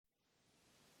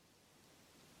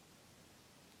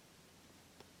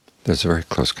There's a very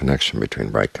close connection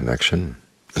between right connection.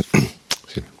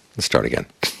 Excuse me, let's start again.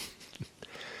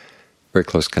 Very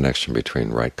close connection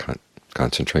between right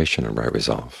concentration and right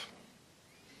resolve.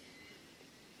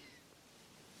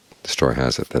 The story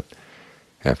has it that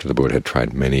after the Buddha had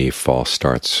tried many false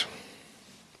starts,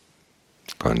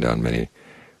 gone down many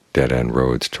dead-end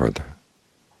roads toward the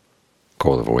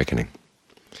goal of awakening,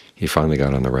 he finally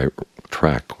got on the right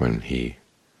track when he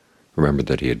remembered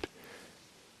that he had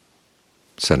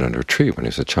sat under a tree when he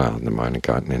was a child, and the mind had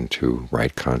gotten into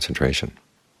right concentration,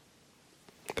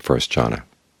 the first jhana,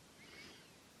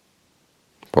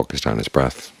 focused on his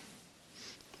breath,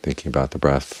 thinking about the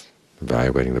breath,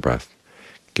 evaluating the breath,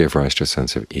 gave rise to a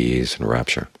sense of ease and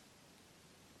rapture.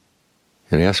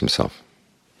 And he asked himself,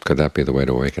 could that be the way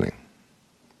to awakening?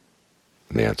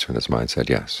 And the answer in his mind said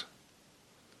yes.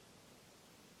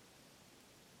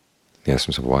 He asked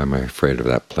himself, why am I afraid of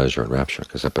that pleasure and rapture?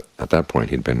 Because at that point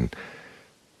he'd been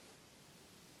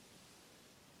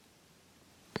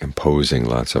imposing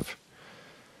lots of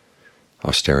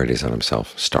austerities on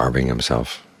himself, starving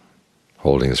himself,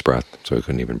 holding his breath so he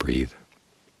couldn't even breathe,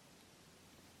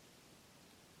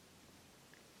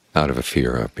 out of a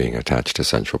fear of being attached to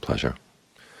sensual pleasure.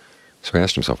 So he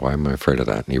asked himself, why am I afraid of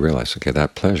that? And he realized, okay,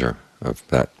 that pleasure of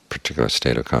that particular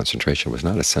state of concentration was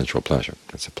not a sensual pleasure.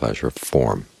 It's a pleasure of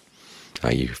form, how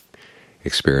you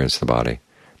experience the body,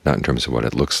 not in terms of what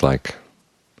it looks like,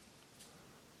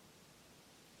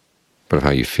 but of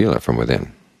how you feel it from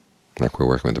within, like we're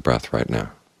working with the breath right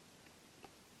now.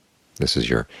 This is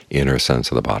your inner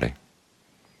sense of the body.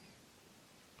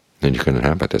 And you can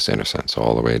inhabit this inner sense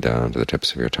all the way down to the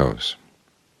tips of your toes.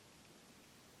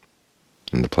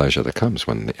 And the pleasure that comes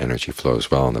when the energy flows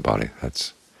well in the body,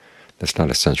 that's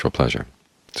not a sensual pleasure.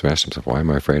 So he asked himself, why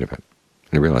am I afraid of it?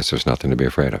 And he realized there's nothing to be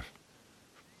afraid of.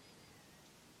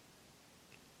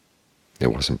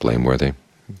 It wasn't blameworthy.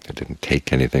 It didn't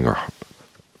take anything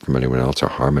from anyone else or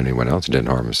harm anyone else. It didn't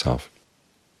harm himself.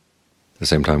 At the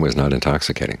same time, it was not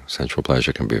intoxicating. Sensual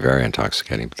pleasure can be very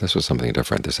intoxicating, but this was something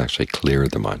different. This actually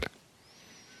cleared the mind.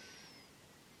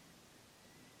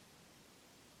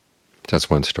 That's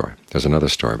one story. There's another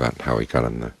story about how he got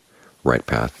on the right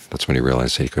path. That's when he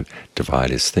realized that he could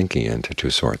divide his thinking into two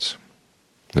sorts.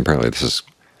 And apparently this is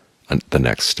the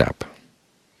next step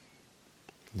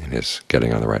in his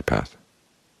getting on the right path.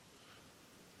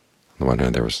 On the one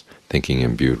hand, there was thinking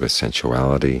imbued with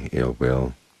sensuality, ill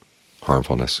will,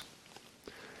 harmfulness.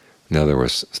 On the other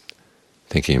was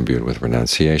thinking imbued with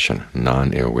renunciation,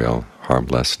 non-ill will,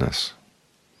 harmlessness.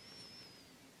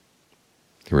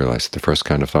 He realized that the first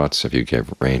kind of thoughts, if you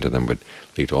gave rein to them, would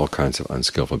lead to all kinds of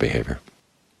unskillful behavior.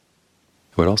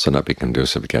 It would also not be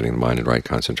conducive to getting the mind in right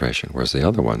concentration, whereas the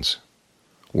other ones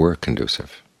were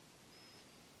conducive.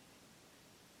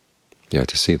 You had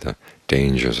to see the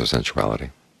dangers of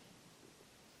sensuality,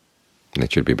 and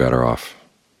that you'd be better off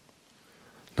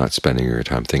not spending your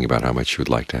time thinking about how much you would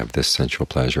like to have this sensual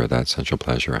pleasure or that sensual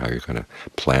pleasure, or how you're going to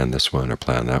plan this one or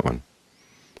plan that one.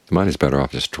 The mind is better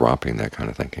off just dropping that kind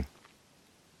of thinking.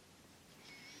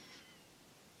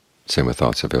 Same with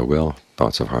thoughts of ill will,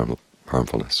 thoughts of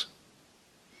harmfulness.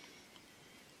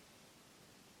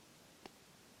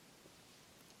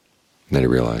 And then he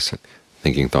realized that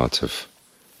thinking thoughts of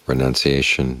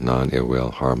renunciation, non-ill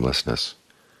will, harmlessness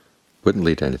wouldn't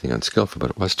lead to anything unskillful,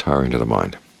 but it was tiring to the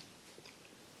mind.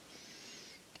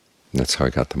 And that's how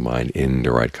he got the mind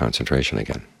into right concentration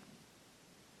again.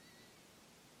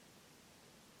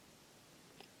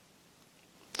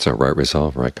 So right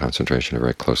resolve, right concentration are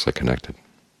very closely connected.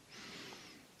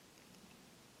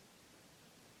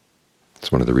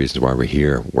 It's one of the reasons why we're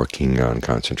here working on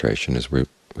concentration, is we've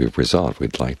resolved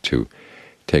we'd like to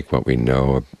take what we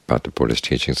know about the Buddha's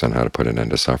teachings on how to put an end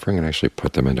to suffering and actually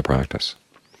put them into practice.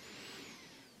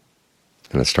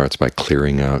 And it starts by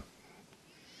clearing out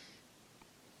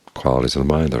qualities of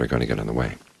the mind that are going to get in the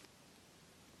way.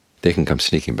 They can come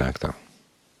sneaking back, though.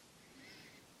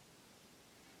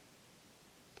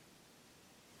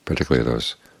 Particularly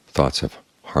those thoughts of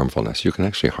harmfulness. You can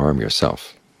actually harm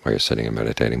yourself while you're sitting and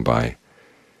meditating by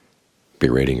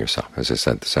berating yourself, as I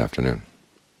said this afternoon.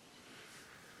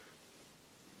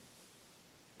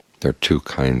 There are two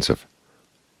kinds of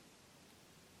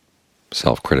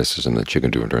self-criticism that you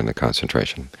can do during the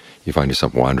concentration. You find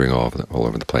yourself wandering all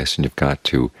over the place, and you've got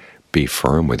to be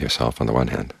firm with yourself on the one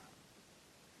hand.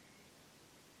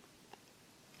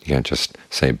 You can't just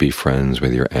say be friends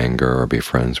with your anger, or be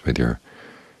friends with your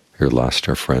lust,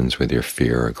 or friends with your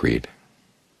fear or greed.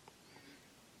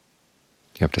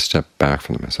 You have to step back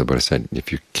from them. As the Buddha said,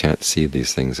 if you can't see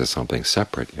these things as something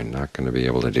separate, you're not going to be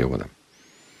able to deal with them.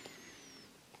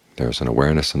 There's an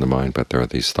awareness in the mind, but there are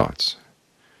these thoughts.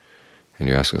 And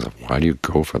you ask yourself, why do you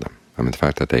go for them? I mean, the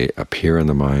fact that they appear in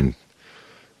the mind,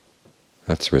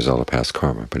 that's the result of past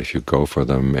karma. But if you go for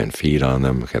them and feed on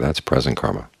them, okay, that's present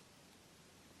karma.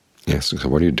 Yes, so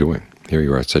what are you doing? Here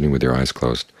you are sitting with your eyes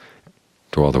closed.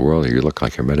 To all the world, you look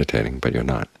like you're meditating, but you're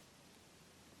not.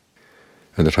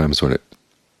 And the times when it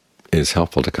is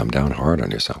helpful to come down hard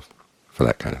on yourself for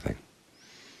that kind of thing.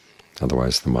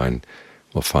 Otherwise, the mind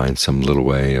will find some little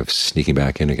way of sneaking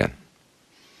back in again.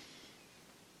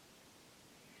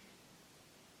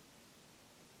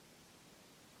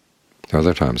 There are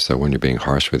other times, though, when you're being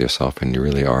harsh with yourself and you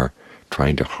really are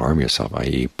trying to harm yourself,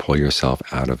 i.e. pull yourself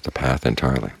out of the path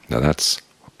entirely. Now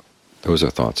those are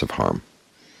thoughts of harm.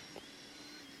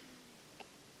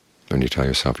 When you tell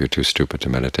yourself you're too stupid to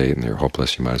meditate and you're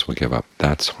hopeless, you might as well give up,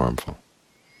 that's harmful.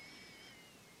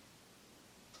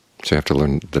 So you have to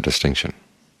learn the distinction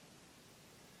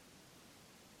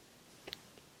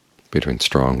between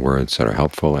strong words that are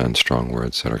helpful and strong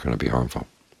words that are going to be harmful.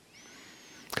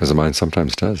 Because the mind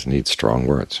sometimes does need strong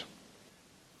words.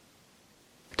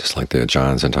 Just like the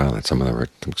Ajahns in Thailand, some of them are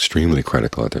extremely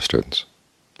critical of their students.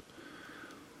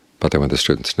 But they want the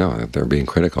students to know that they're being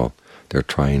critical. They're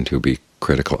trying to be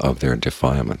critical of their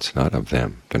defilements, not of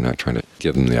them. They're not trying to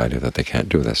give them the idea that they can't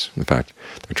do this. In fact,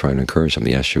 they're trying to encourage them,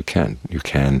 yes, you can. You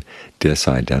can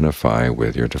disidentify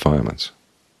with your defilements.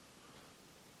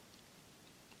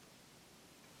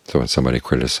 So when somebody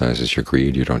criticizes your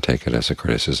greed, you don't take it as a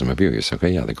criticism of you. You say, okay,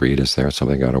 yeah, the greed is there, it's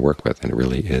something I've got to work with, and it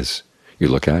really is. You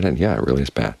look at it, and yeah, it really is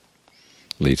bad.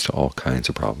 It leads to all kinds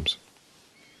of problems.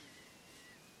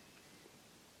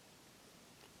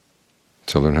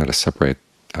 So learn how to separate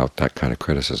out that kind of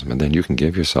criticism, and then you can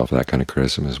give yourself that kind of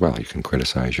criticism as well. You can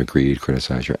criticize your greed,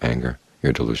 criticize your anger,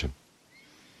 your delusion,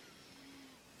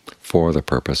 for the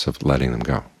purpose of letting them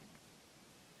go,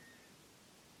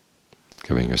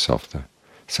 giving yourself the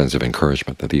sense of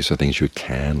encouragement that these are things you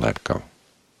can let go.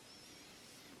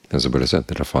 As the Buddha said,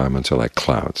 the defilements are like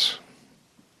clouds.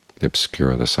 They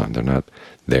obscure the sun. They're not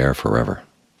there forever.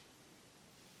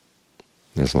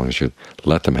 As long as you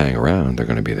let them hang around, they're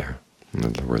going to be there. In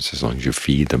other words, as long as you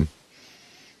feed them,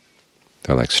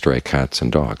 they're like stray cats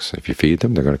and dogs. If you feed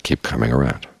them, they're going to keep coming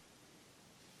around.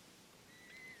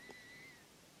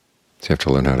 So you have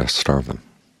to learn how to starve them.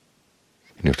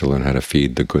 And you have to learn how to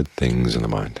feed the good things in the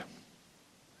mind.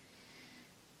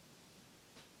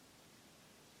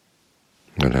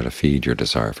 Learn how to feed your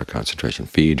desire for concentration,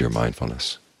 feed your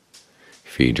mindfulness,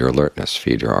 feed your alertness,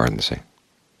 feed your ardency.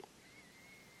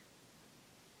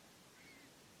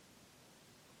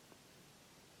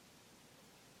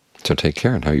 So take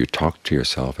care in how you talk to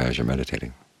yourself as you're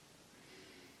meditating.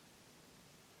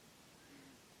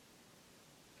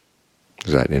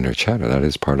 Because that inner chatter, that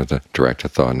is part of the directed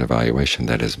thought and evaluation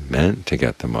that is meant to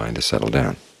get the mind to settle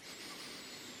down.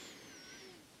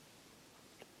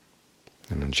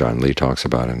 And John Lee talks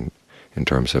about it in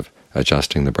terms of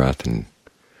adjusting the breath and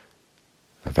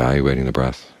evaluating the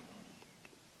breath.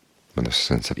 When there's a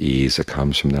sense of ease that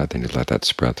comes from that, then you let that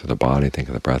spread through the body. Think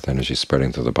of the breath energy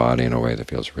spreading through the body in a way that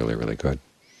feels really, really good.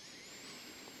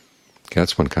 Okay,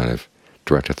 that's one kind of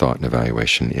directed thought and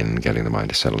evaluation in getting the mind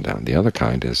to settle down. The other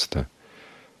kind is the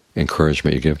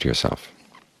encouragement you give to yourself.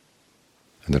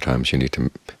 Other times you need to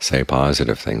say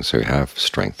positive things so you have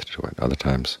strength to it. Other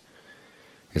times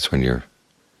it's when you're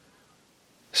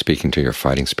speaking to your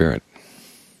fighting spirit.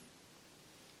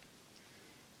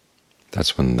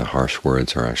 That's when the harsh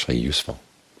words are actually useful.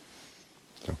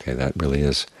 Okay, that really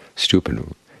is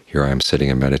stupid. Here I am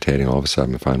sitting and meditating, all of a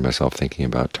sudden I find myself thinking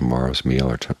about tomorrow's meal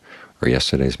or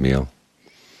yesterday's meal,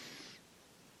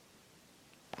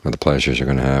 or the pleasures you're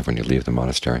going to have when you leave the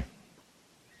monastery.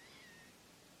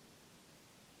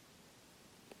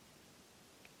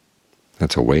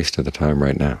 That's a waste of the time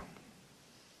right now.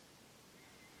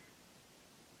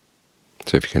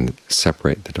 So if you can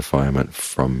separate the defilement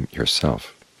from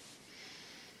yourself,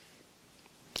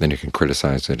 then you can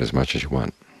criticize it as much as you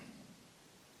want.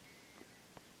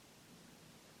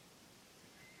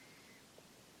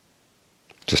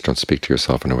 Just don't speak to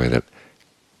yourself in a way that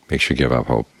makes you give up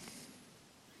hope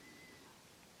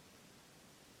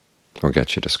or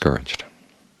gets you discouraged,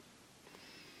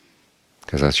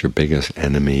 because that's your biggest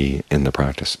enemy in the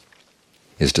practice,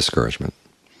 is discouragement.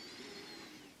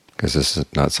 Because this is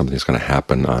not something that's going to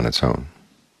happen on its own.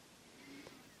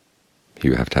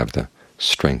 You have to have the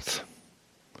strength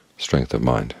of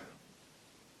mind.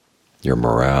 Your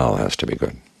morale has to be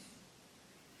good.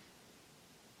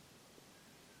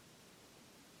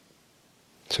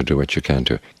 So do what you can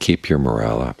to keep your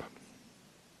morale up.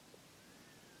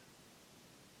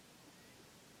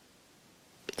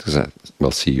 Because that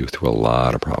will see you through a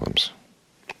lot of problems.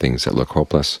 things that look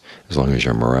hopeless, as long as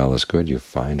your morale is good, you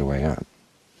find a way out.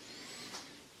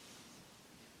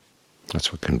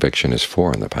 That's what conviction is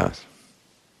for in the path.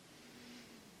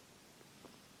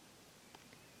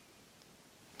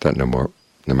 That no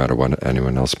matter what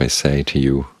anyone else may say to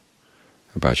you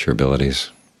about your abilities,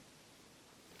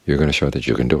 you're going to show that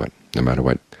you can do it. No matter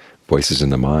what voices in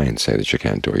the mind say that you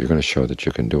can't do it, you're going to show that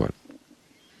you can do it.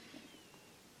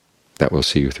 That will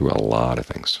see you through a lot of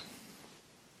things.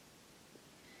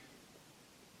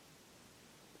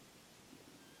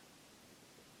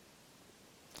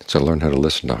 So learn how to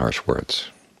listen to harsh words.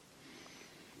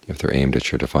 If they're aimed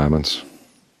at your defilements,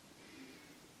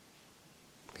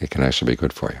 it can actually be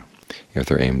good for you. If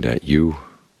they're aimed at you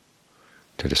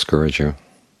to discourage you,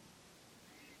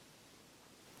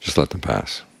 just let them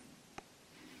pass.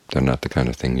 They're not the kind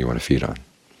of thing you want to feed on.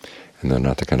 And they're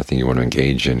not the kind of thing you want to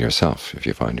engage in yourself if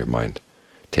you find your mind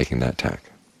taking that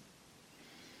tack.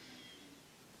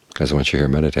 Because once you're here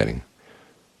meditating,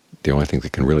 the only thing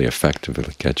that can really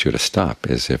effectively get you to stop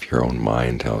is if your own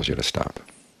mind tells you to stop.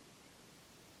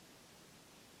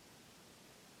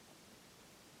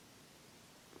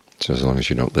 So as long as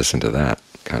you don't listen to that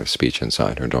kind of speech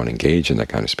inside, or don't engage in that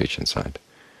kind of speech inside,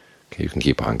 okay, you can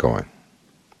keep on going.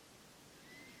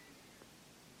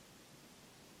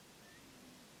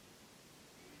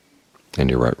 And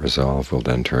your right resolve will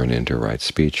then turn into right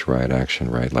speech, right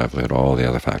action, right livelihood, all the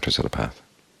other factors of the path.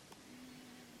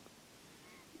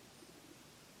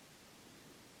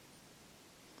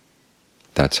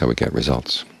 That's how we get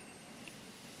results.